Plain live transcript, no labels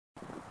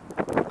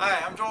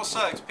Hi, I'm Joel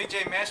Suggs,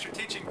 PGA Master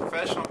Teaching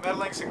Professional at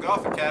Metalinks and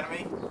Golf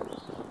Academy.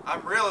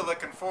 I'm really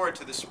looking forward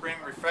to the spring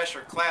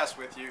refresher class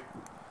with you.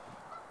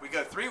 We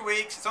go 3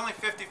 weeks, it's only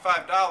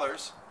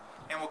 $55,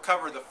 and we'll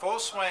cover the full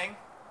swing,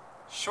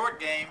 short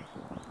game,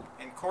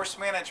 and course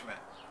management,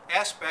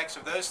 aspects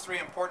of those 3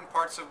 important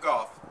parts of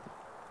golf.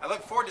 I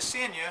look forward to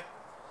seeing you.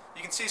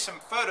 You can see some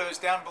photos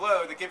down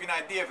below that give you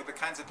an idea of the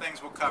kinds of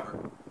things we'll cover.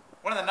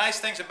 One of the nice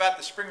things about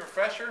the spring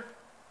refresher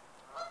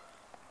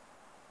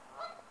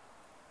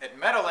at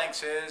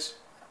Metalinks is,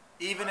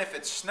 even if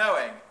it's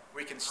snowing,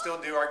 we can still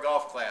do our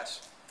golf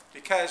class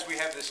because we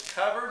have this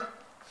covered,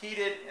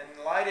 heated,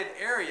 and lighted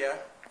area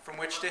from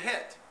which to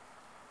hit.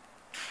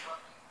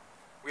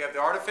 We have the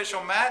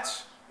artificial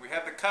mats, we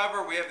have the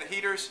cover, we have the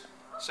heaters,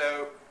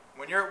 so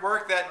when you're at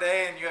work that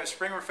day and you have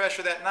spring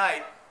refresher that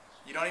night,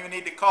 you don't even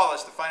need to call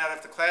us to find out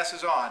if the class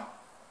is on.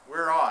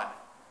 We're on.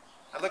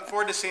 I look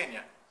forward to seeing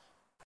you.